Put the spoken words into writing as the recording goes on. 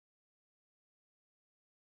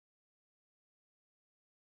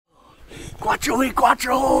Quattro y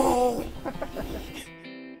quattro!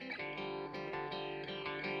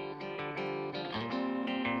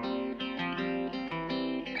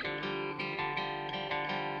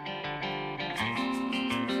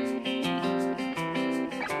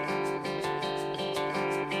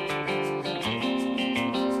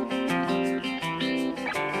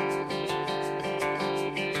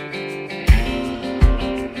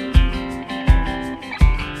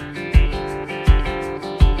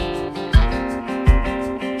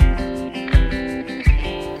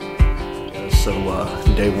 So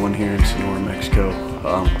day one here in Sonora, Mexico.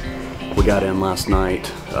 We got in last night,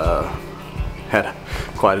 had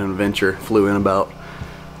quite an adventure, flew in about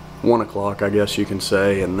 1 o'clock, I guess you can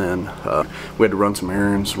say, and then we had to run some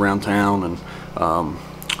errands around town and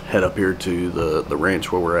head up here to the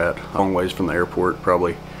ranch where we're at. A long ways from the airport,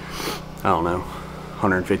 probably, I don't know,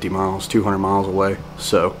 150 miles, 200 miles away.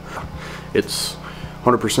 So it's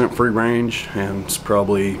 100% free range, and it's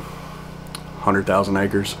probably 100,000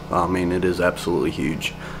 acres. I mean, it is absolutely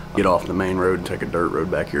huge. Get off the main road and take a dirt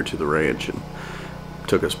road back here to the ranch, and it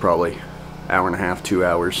took us probably hour and a half, 2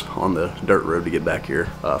 hours on the dirt road to get back here.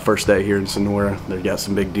 First day here in Sonora, they've got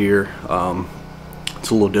some big deer.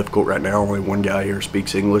 It's a little difficult right now. Only one guy here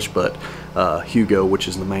speaks English, but Hugo, which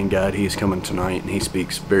is the main guide, he's coming tonight, and he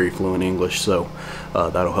speaks very fluent English, so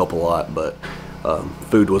that'll help a lot. But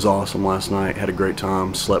food was awesome last night. Had a great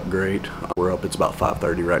time, slept great. We're up, it's about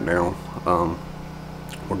 5:30 right now.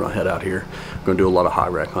 We're gonna head out here. We're gonna do a lot of high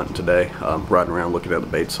rack hunting today, riding around looking at the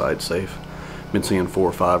bait side safe. Been seeing 4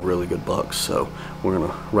 or 5 really good bucks, so we're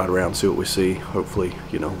gonna ride around and see what we see. Hopefully,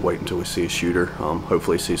 you know, wait until we see a shooter.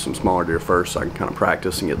 Hopefully see some smaller deer first, so I can kind of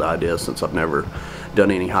practice and get the idea, since I've never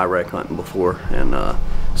done any high rack hunting before, and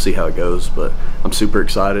see how it goes. But I'm super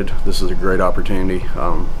excited. This is a great opportunity.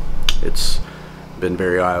 It's been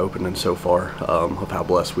very eye-opening so far of how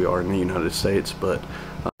blessed we are in the United States. But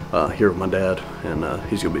here with my dad, and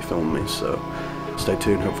he's gonna be filming me, so stay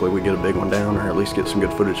tuned. Hopefully we get a big one down, or at least get some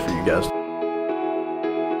good footage for you guys.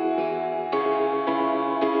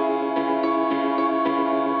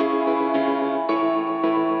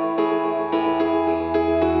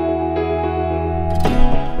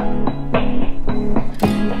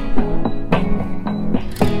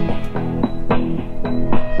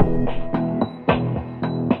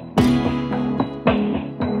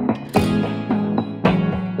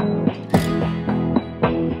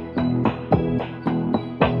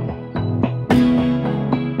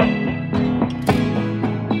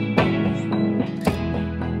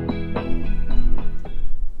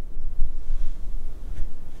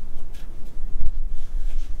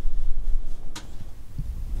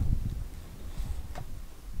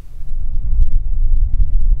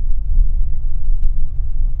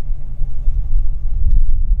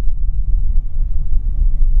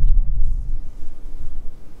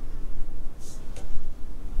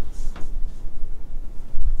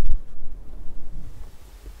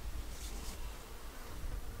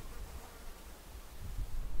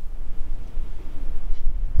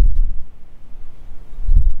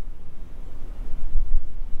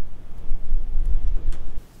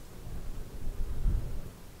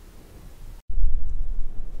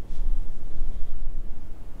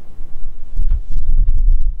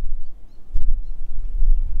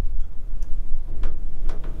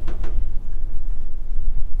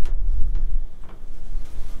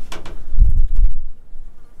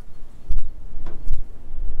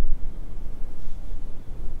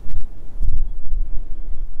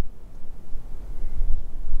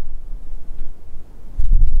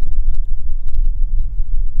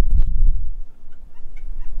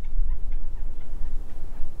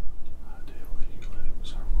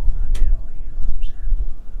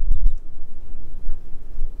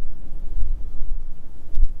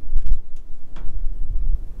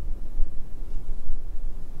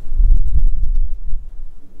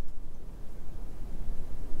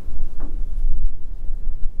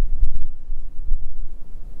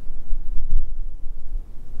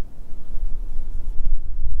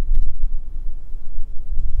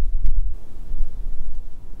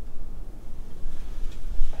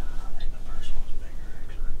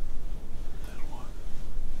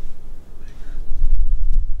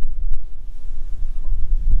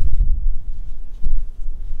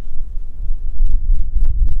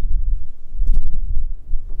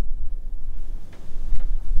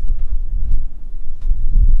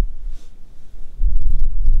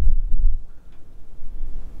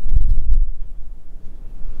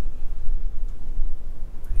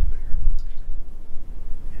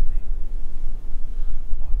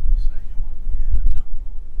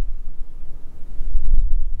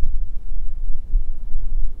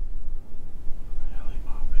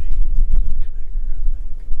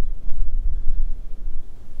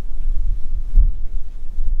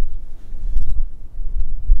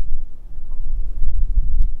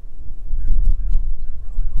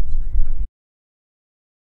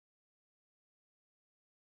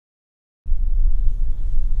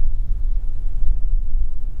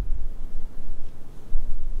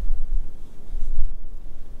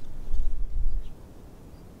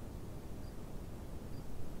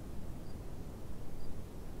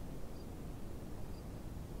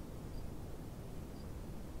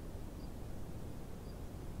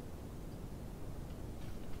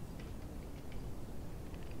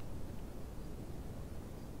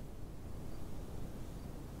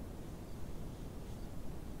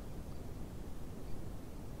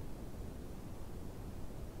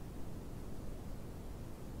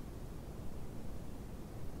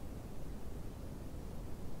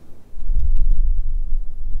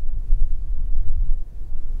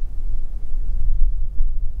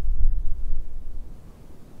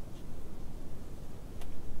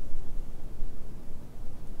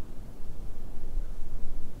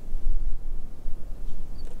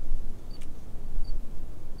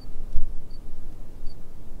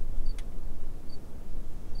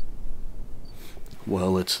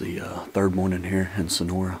 Well, it's the third morning here in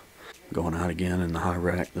Sonora. Going out again in the high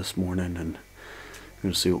rack this morning, and we're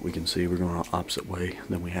going to see what we can see. We're going the opposite way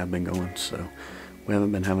than we have been going, so we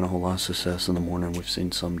haven't been having a whole lot of success in the morning. We've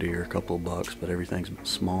seen some deer, a couple of bucks, but everything's been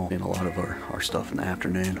small. Seen a lot of our stuff in the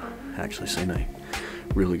afternoon. Actually seen a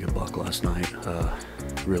really good buck last night.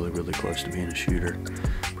 Really close to being a shooter.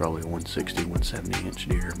 Probably a 160, 170 inch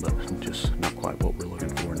deer, but just not quite what we're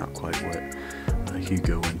looking for, not quite what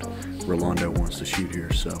Hugo and Rolando wants to shoot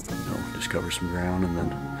here. So, just cover some ground, and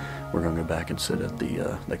then we're gonna go back and sit at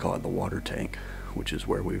the, they call it the water tank, which is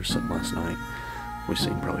where we were sitting last night. We've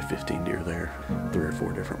seen probably 15 deer there, 3 or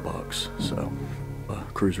 4 different bucks. So,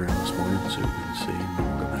 cruise around this morning, see what we can see, and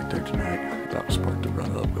then we'll go back there tonight. About to spark the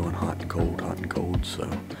rut up, going hot and cold, so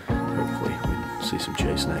hopefully we can see some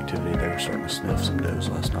chasing activity. They were starting to sniff some does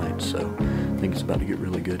last night, so I think it's about to get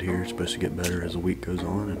really good here. It's supposed to get better as the week goes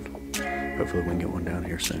on, and hopefully we can get one down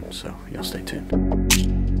here soon, so y'all stay tuned.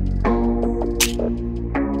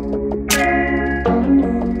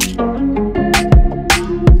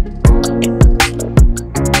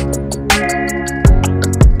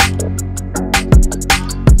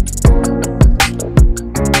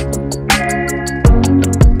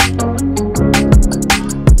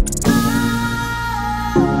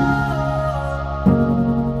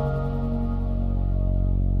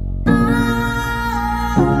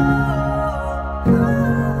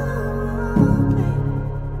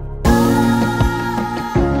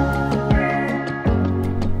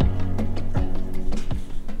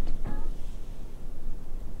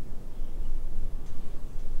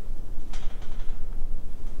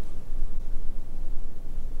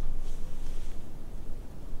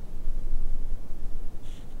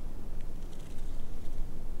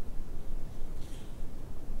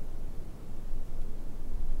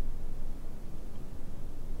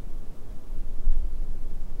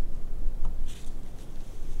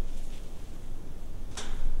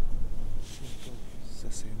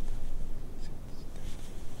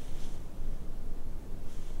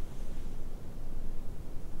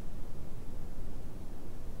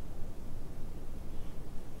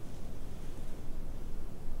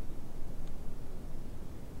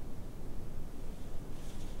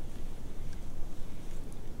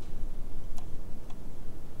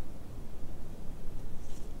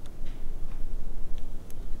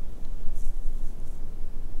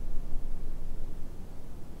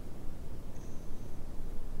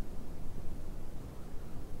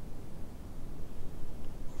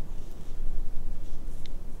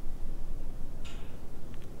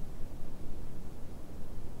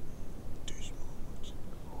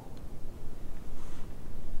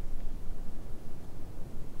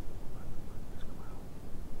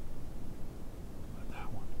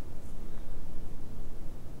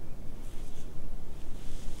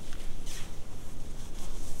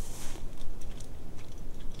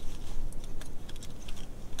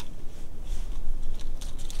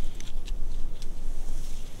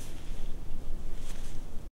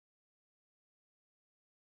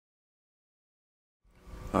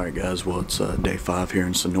 Alright guys, well it's day 5 here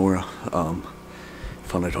in Sonora.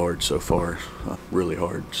 Found it hard so far, really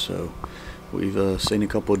hard. So we've seen a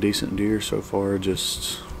couple of decent deer so far,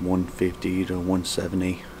 just 150 to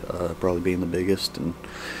 170 probably being the biggest, and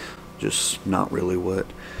just not really what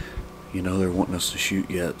they're wanting us to shoot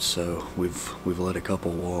yet. So we've let a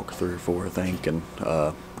couple walk, 3 or 4 I think, and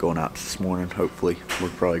going out this morning, hopefully we're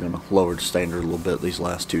probably going to lower the standard a little bit these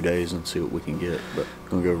last 2 days and see what we can get. But we're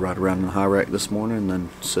going to go right around in the high rack this morning and then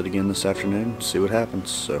sit again this afternoon, see what happens.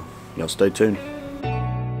 So y'all stay tuned.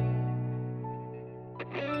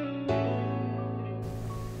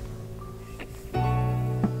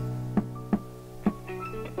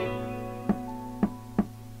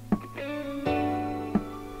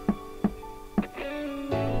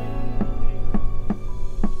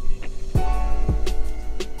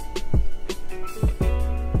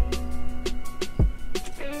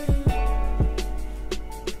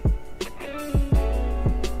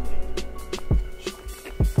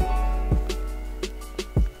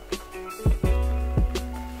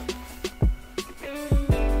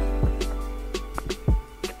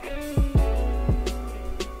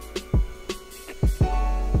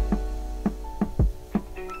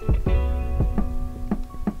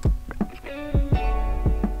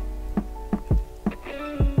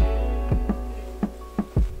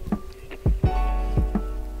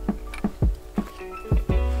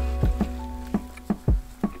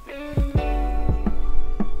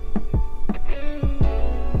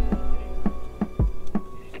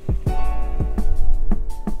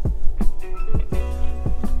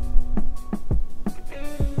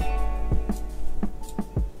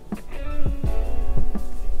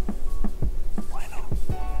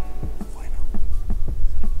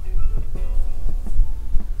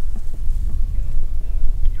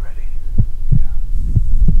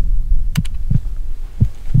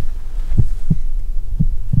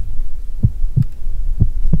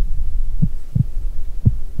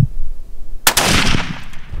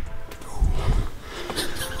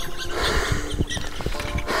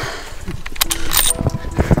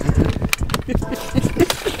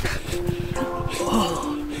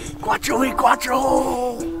 Ocho y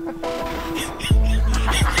cuatro.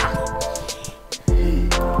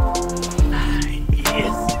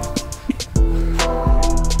 Yes.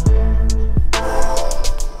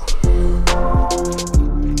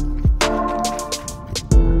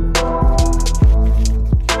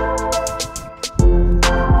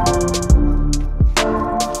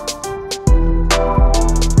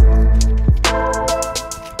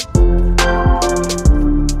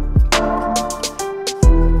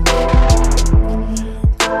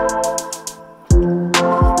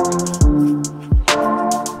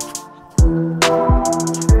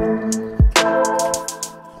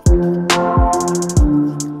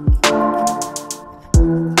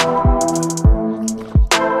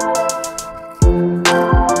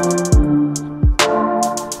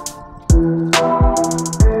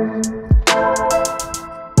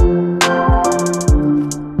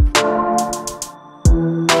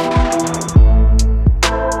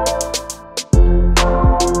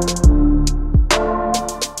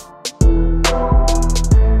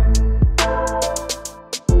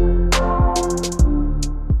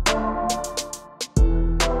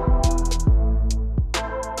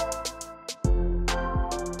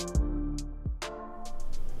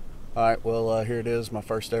 All right, well, here it is, my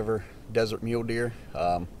first ever desert mule deer.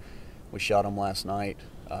 We shot him last night.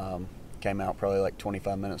 Came out probably like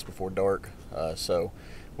 25 minutes before dark. So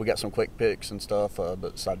we got some quick pics and stuff,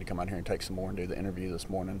 but decided to come out here and take some more and do the interview this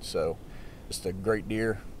morning. So just a great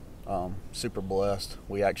deer, super blessed.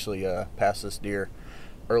 We actually passed this deer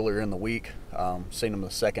earlier in the week, seen him the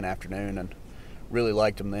second afternoon and really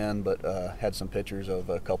liked him then, but had some pictures of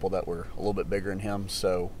a couple that were a little bit bigger than him.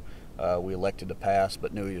 So we elected to pass,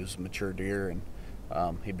 but knew he was a mature deer, and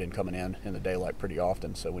he'd been coming in the daylight pretty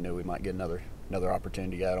often, so we knew we might get another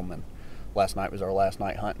opportunity at him. And last night was our last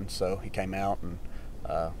night hunting, so he came out, and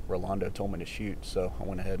Rolando told me to shoot, so I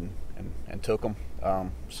went ahead and took him.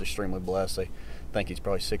 Just extremely blessed. I think he's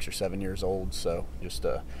probably 6 or 7 years old, so just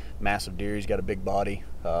a massive deer. He's got a big body,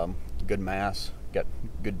 good mass, got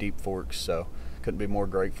good deep forks, so couldn't be more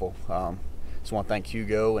grateful. Just want to thank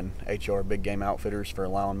Hugo and HR Big Game Outfitters for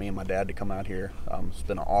allowing me and my dad to come out here. It's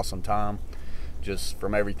been an awesome time, just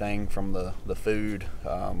from everything from the food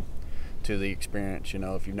to the experience. You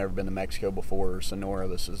know, if you've never been to Mexico before or Sonora,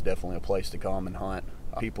 this is definitely a place to come and hunt.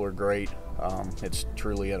 People are great. It's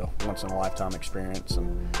truly a once-in-a-lifetime experience,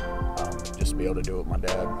 and just to be able to do it with my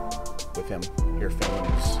dad, with him here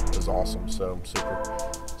filming, is awesome. So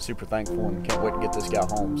I'm super thankful and can't wait to get this guy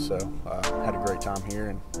home. So had a great time here,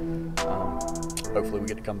 and hopefully we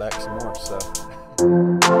get to come back some more. So.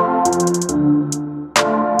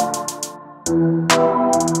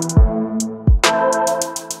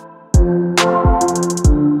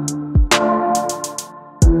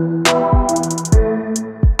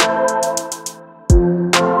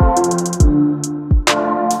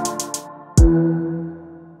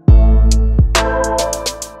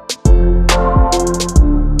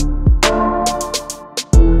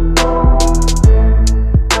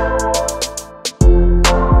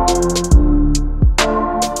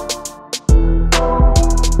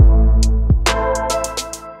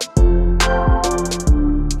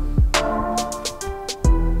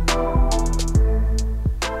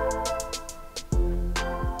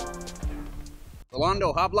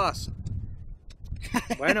 Rolando, hablas.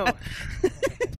 Bueno,